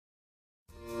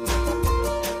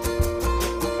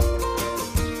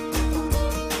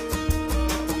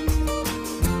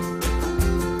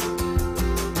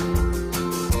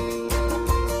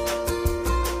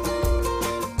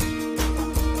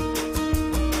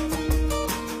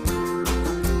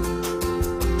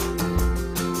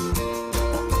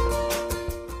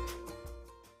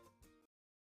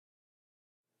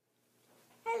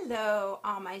Hello,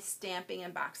 all my stamping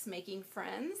and box making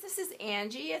friends. This is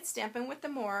Angie at Stampin' with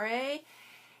Amore,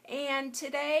 and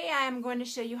today I'm going to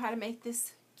show you how to make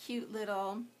this cute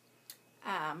little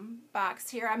box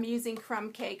here. I'm using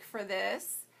crumb cake for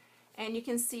this, and you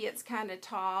can see it's kind of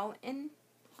tall and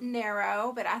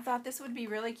narrow, but I thought this would be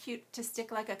really cute to stick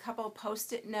like a couple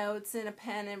post-it notes in a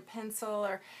pen and pencil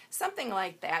or something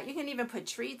like that. You can even put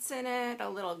treats in it, a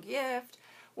little gift,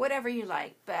 whatever you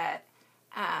like, but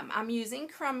I'm using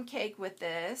crumb cake with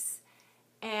this,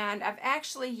 and I've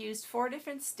actually used 4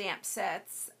 different stamp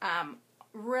sets,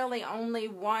 really only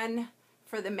one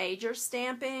for the major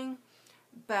stamping,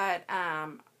 but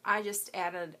I just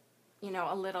added, you know,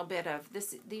 a little bit of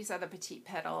this. These are the petite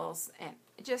petals, and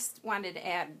just wanted to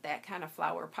add that kind of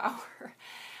flower power.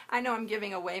 I know I'm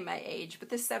giving away my age, but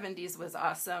the 70s was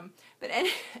awesome. But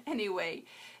anyway,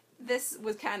 this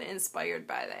was kind of inspired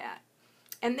by that.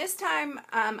 And this time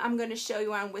I'm going to show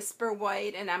you on Whisper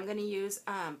White, and I'm going to use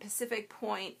Pacific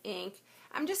Point ink.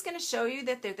 I'm just going to show you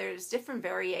that there's different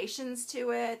variations to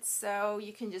it, so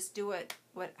you can just do it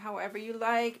however you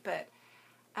like, but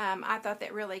I thought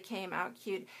that really came out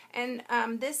cute. And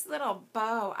this little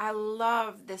bow, I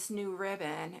love this new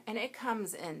ribbon, and it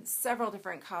comes in several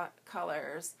different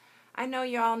colors. I know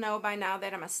you all know by now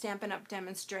that I'm a Stampin' Up!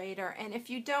 Demonstrator, and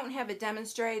if you don't have a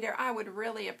demonstrator, I would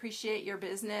really appreciate your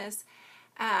business.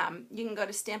 You can go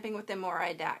to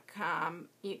stampingwithamore.com,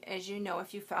 as you know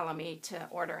if you follow me, to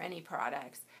order any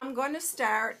products. I'm going to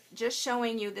start just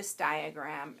showing you this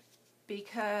diagram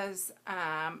because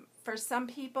for some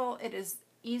people it is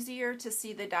easier to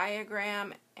see the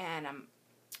diagram, and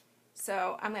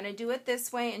so I'm going to do it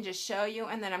this way and just show you,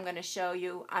 and then I'm going to show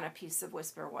you on a piece of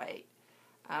Whisper White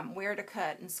where to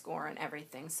cut and score and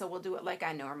everything. So we'll do it like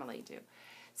I normally do.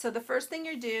 So the first thing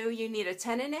you do, you need a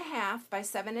 10.5 by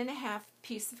 7.5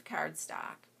 piece of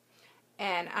cardstock,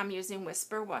 and I'm using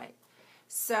Whisper White.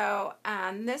 So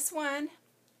on this one,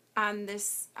 on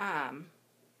this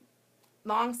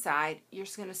long side, you're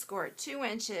just going to score it 2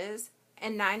 inches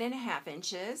and 9.5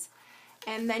 inches,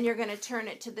 and then you're going to turn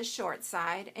it to the short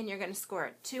side, and you're going to score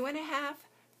it 2.5,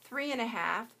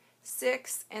 3.5,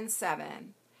 6, and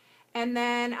 7. And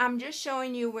then I'm just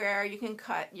showing you where you can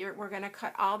cut. We're going to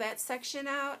cut all that section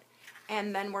out,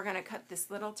 and then we're going to cut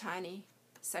this little tiny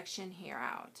section here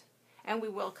out. And we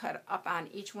will cut up on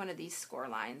each one of these score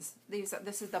lines.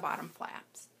 This is the bottom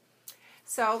flaps.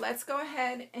 So let's go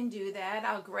ahead and do that.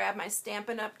 I'll grab my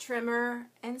Stampin' Up! Trimmer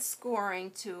and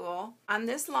scoring tool. On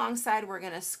this long side, we're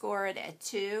going to score it at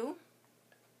 2.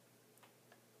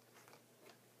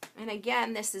 And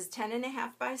again, this is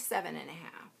 10.5 by 7.5.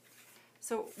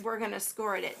 So we're going to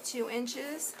score it at 2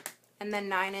 inches and then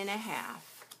 9.5.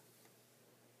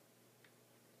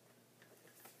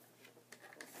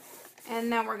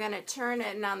 And then we're going to turn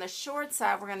it, and on the short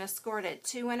side we're going to score it at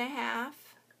 2.5,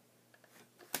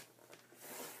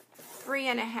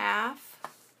 3.5,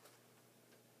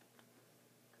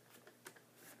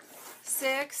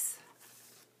 6,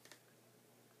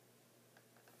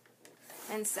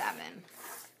 and 7.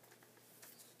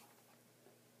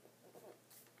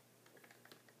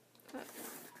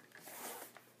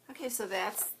 Okay, so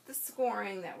that's the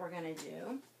scoring that we're going to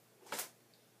do.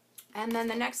 And then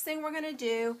the next thing we're going to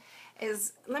do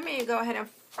is, let me go ahead and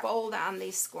fold on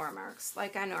these score marks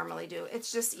like I normally do.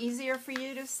 It's just easier for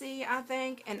you to see, I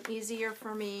think, and easier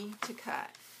for me to cut.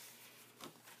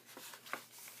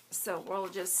 So we'll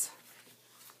just,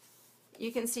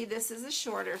 you can see this is the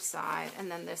shorter side,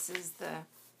 and then this is the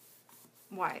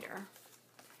wider.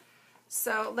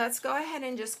 So let's go ahead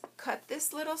and just cut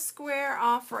this little square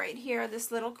off right here, this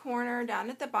little corner down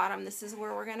at the bottom. This is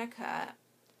where we're going to cut.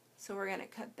 So we're going to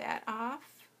cut that off.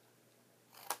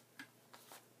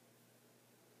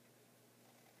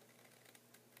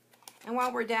 And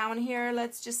while we're down here,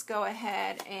 let's just go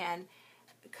ahead and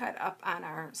cut up on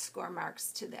our score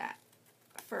marks to that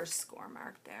first score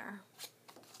mark there.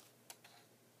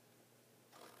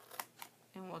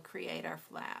 And we'll create our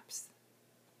flaps.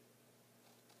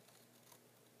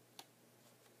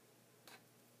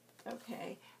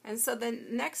 Okay, and so the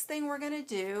next thing we're going to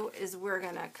do is we're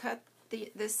going to cut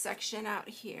this section out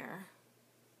here.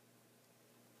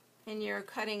 And you're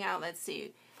cutting out, let's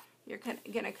see, you're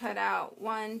going to cut out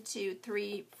 1, 2,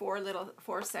 3,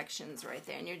 4 sections right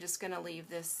there, and you're just going to leave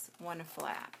this one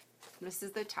flap. This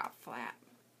is the top flap.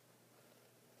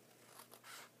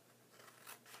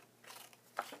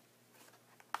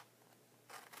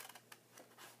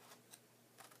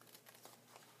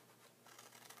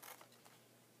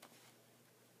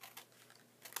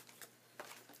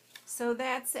 So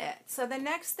that's it. So the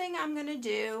next thing I'm going to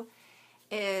do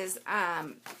is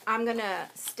I'm going to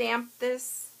stamp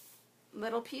this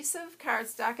little piece of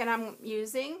cardstock, and I'm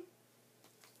using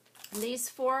these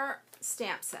 4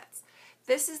 stamp sets.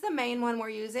 This is the main one we're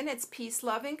using. It's Peace,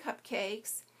 Love, and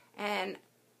Cupcakes, and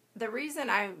the reason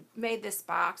I made this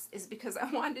box is because I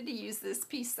wanted to use this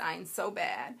peace sign so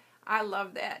bad. I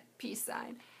love that peace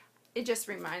sign. It just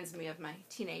reminds me of my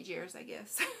teenage years, I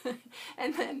guess.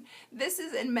 And then this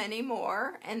is in many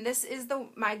more, and this is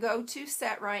my go-to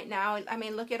set right now. I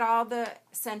mean, look at all the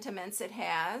sentiments it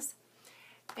has.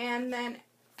 And then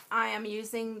I am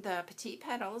using the Petite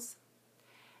Petals.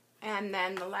 And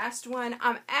then the last one,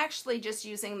 I'm actually just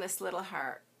using this little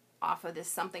heart off of this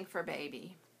Something for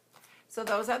Baby. So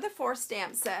those are the 4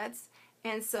 stamp sets.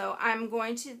 And so I'm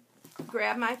going to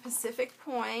grab my Pacific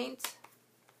Point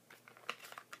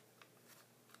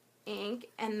ink,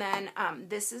 and then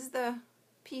this is the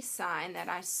peace sign that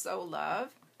I so love,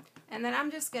 and then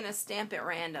I'm just going to stamp it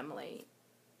randomly.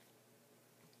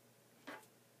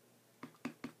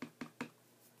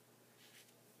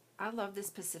 I love this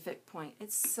Pacific Point.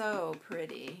 It's so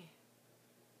pretty.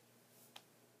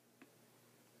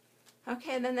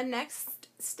 Okay, then the next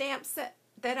stamp set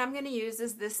that I'm going to use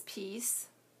is this piece.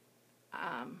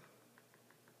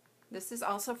 This is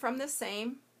also from the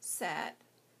same set.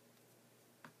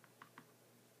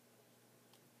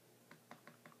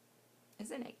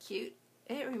 Isn't it cute?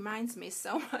 It reminds me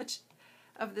so much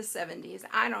of the 70s.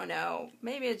 I don't know.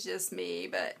 Maybe it's just me,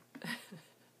 but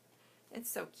it's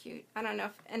so cute. I don't know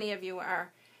if any of you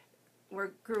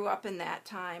grew up in that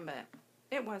time, but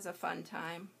it was a fun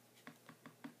time.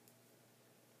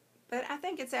 But I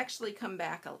think it's actually come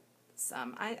back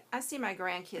some. I see my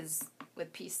grandkids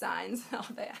with peace signs and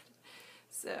all that.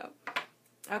 So,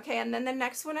 okay, and then the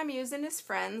next one I'm using is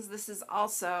Friends. This is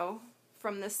also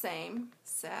from the same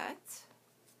set.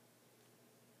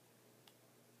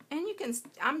 And you can,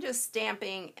 I'm just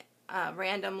stamping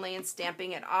randomly and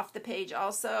stamping it off the page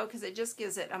also, because it just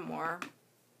gives it a more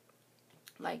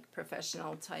like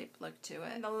professional type look to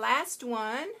it. And the last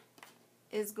one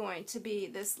is going to be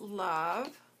this Love.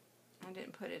 I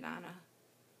didn't put it on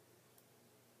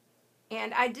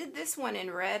and I did this one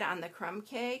in red on the crumb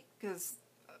cake, because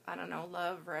I don't know,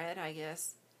 love red, I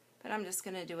guess. But I'm just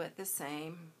going to do it the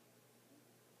same.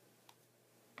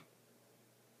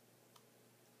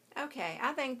 Okay,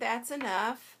 I think that's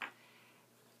enough.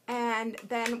 And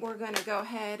then we're going to go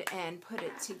ahead and put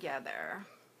it together.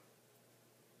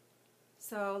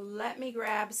 So let me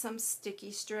grab some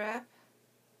sticky strip.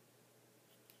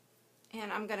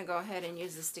 And I'm going to go ahead and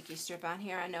use the sticky strip on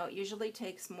here. I know it usually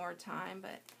takes more time,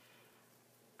 but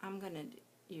I'm going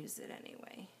to use it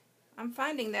anyway. I'm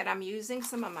finding that I'm using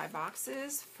some of my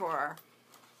boxes for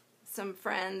some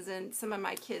friends and some of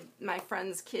my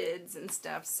friends' kids and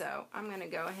stuff, so I'm going to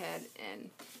go ahead and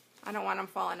I don't want them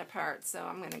falling apart, so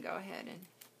I'm going to go ahead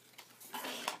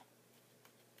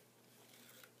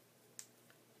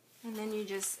and then you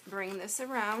just bring this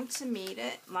around to meet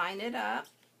it, line it up.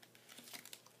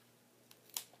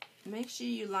 Make sure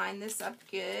you line this up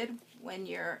good when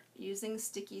you're using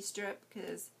sticky strip,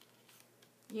 because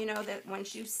you know that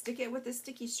once you stick it with the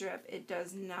sticky strip, it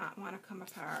does not want to come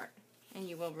apart, and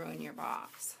you will ruin your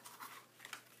box.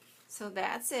 So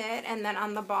that's it. And then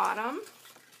on the bottom,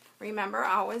 remember,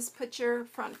 always put your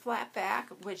front flap back,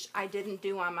 which I didn't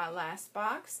do on my last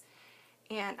box.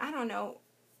 And I don't know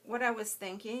what I was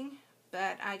thinking,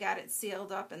 but I got it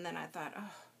sealed up, and then I thought,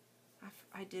 oh,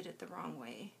 I did it the wrong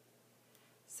way.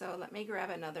 So let me grab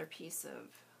another piece of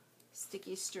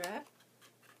sticky strip.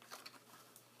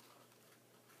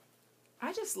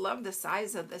 I just love the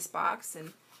size of this box,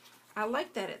 and I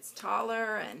like that it's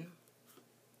taller, and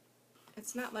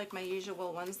it's not like my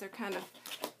usual ones. They're kind of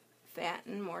fat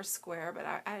and more square, but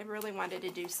I really wanted to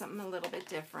do something a little bit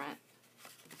different.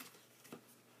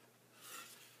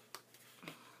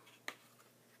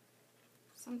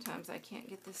 Sometimes I can't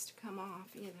get this to come off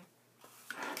either.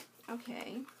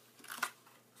 Okay.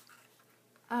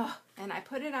 Oh, and I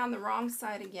put it on the wrong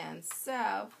side again,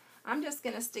 so I'm just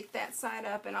going to stick that side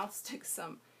up, and I'll stick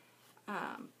some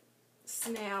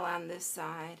snail on this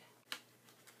side.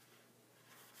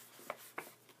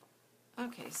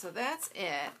 Okay, so that's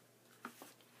it.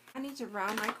 I need to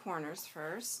round my corners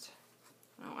first.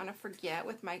 I don't want to forget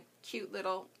with my cute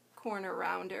little corner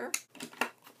rounder.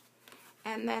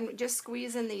 And then just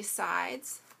squeeze in these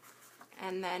sides,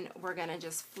 and then we're going to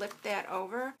just flip that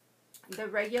over. The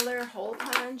regular hole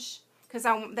punch, because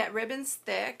that ribbon's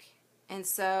thick, and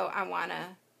so I want to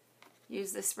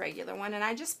use this regular one, and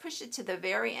I just push it to the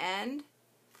very end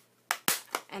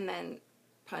and then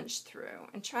punch through,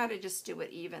 and try to just do it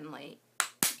evenly.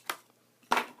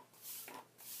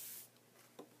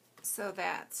 So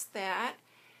that's that.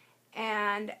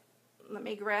 And let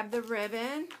me grab the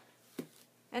ribbon,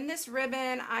 And this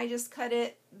ribbon, I just cut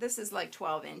it, this is like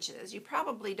 12 inches. You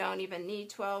probably don't even need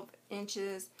 12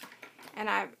 inches. And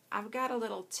I've got a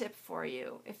little tip for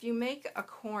you. If you make a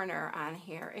corner on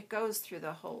here, it goes through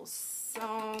the hole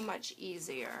so much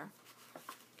easier.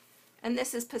 And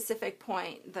this is Pacific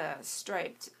Point, the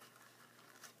striped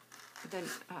ribbon.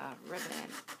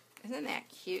 Isn't that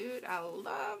cute? I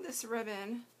love this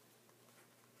ribbon.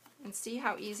 And see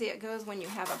how easy it goes when you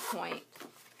have a point.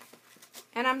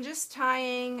 And I'm just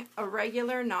tying a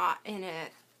regular knot in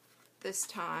it this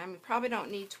time. You probably don't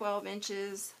need 12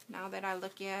 inches now that I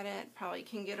look at it. Probably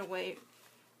can get away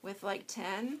with like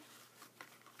 10.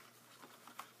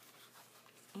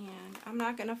 And I'm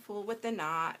not going to fool with the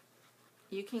knot.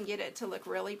 You can get it to look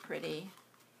really pretty.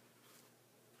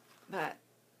 But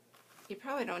you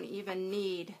probably don't even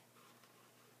need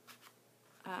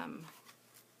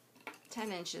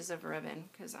 10 inches of ribbon,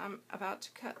 because I'm about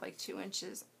to cut like 2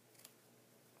 inches.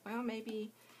 Well,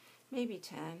 maybe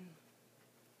 10.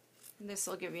 This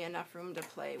will give you enough room to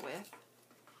play with.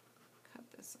 Cut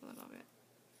this a little bit.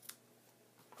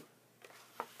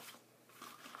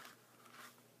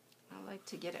 I like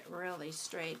to get it really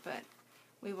straight, but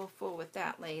we will fool with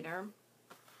that later.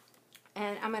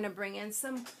 And I'm going to bring in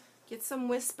get some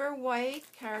Whisper White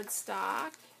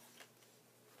cardstock.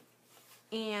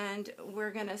 And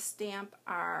we're going to stamp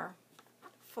our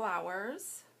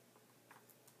flowers.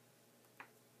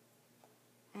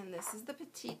 And this is the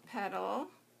petite petal.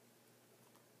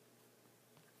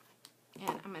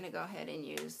 And I'm going to go ahead and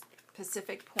use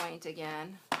Pacific Point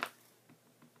again.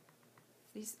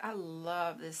 I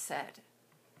love this set.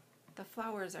 The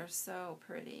flowers are so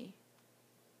pretty.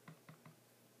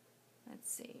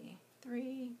 Let's see.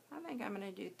 3. I think I'm going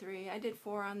to do 3. I did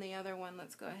 4 on the other one.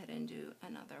 Let's go ahead and do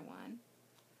another one.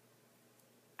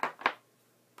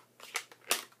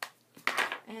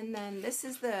 And then this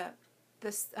is the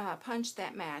punch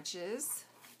that matches.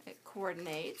 It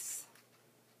coordinates.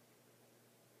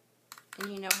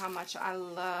 And you know how much I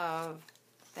love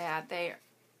that. They're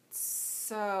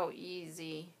so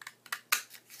easy.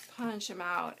 Punch them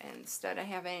out instead of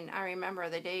having, I remember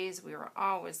the days we were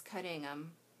always cutting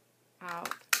them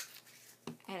out.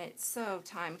 And it's so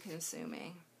time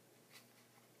consuming.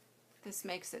 This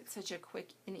makes it such a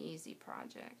quick and easy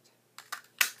project.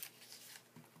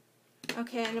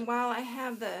 Okay, and while I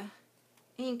have the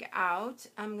ink out,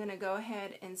 I'm going to go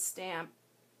ahead and stamp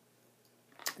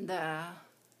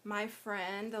my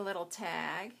friend, the little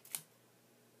tag.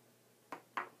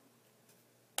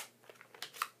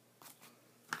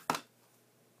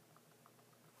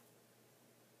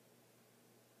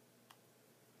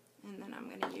 And then I'm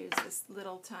going to use this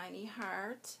little tiny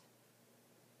heart.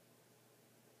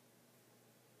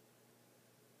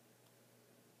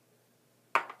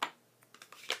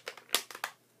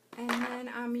 And then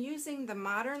I'm using the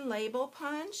Modern Label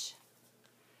punch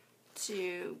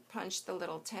to punch the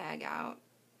little tag out.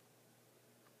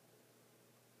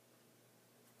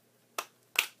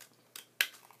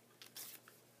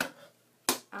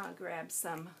 I'll grab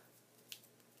some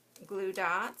glue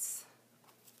dots.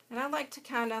 And I like to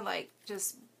kind of like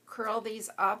just curl these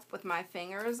up with my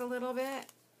fingers a little bit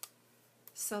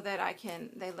so that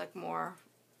they look more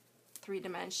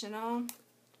three-dimensional.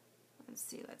 Let's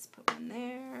see, let's put one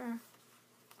there.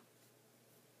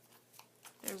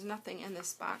 There's nothing in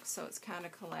this box, so it's kind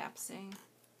of collapsing.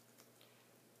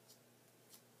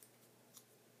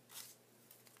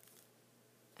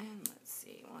 And let's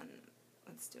see,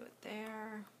 let's do it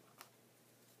there.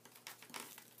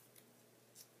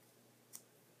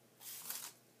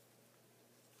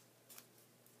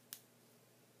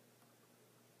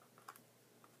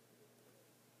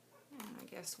 And I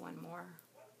guess one more.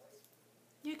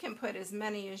 You can put as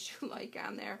many as you like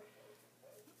on there.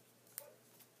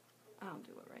 I'll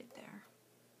do it right there.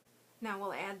 Now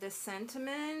we'll add this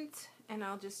sentiment, and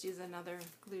I'll just use another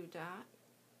glue dot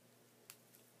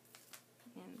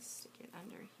and stick it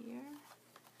under here.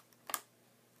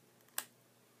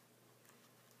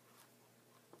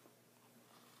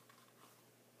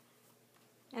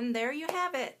 And there you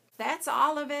have it. That's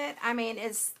all of it. I mean,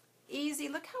 it's easy.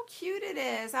 Look how cute it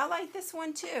is. I like this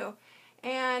one too.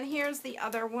 And here's the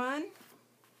other one.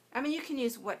 I mean, you can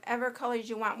use whatever colors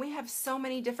you want. We have so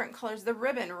many different colors. The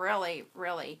ribbon really,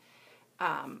 really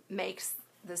makes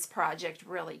this project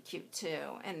really cute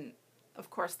too. And of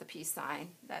course the peace sign.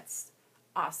 That's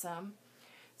awesome.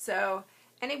 So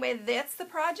anyway, that's the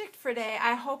project for today.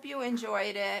 I hope you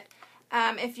enjoyed it.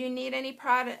 If you need any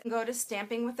product, go to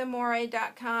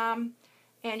stampingwithamore.com.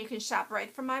 And you can shop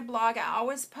right from my blog. I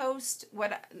always post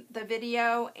the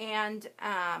video and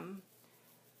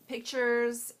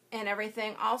pictures and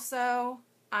everything also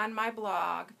on my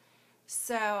blog.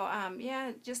 So,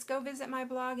 yeah, just go visit my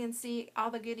blog and see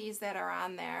all the goodies that are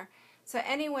on there. So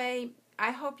anyway,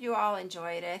 I hope you all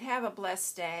enjoyed it. Have a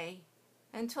blessed day.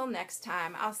 Until next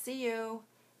time, I'll see you.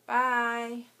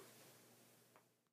 Bye.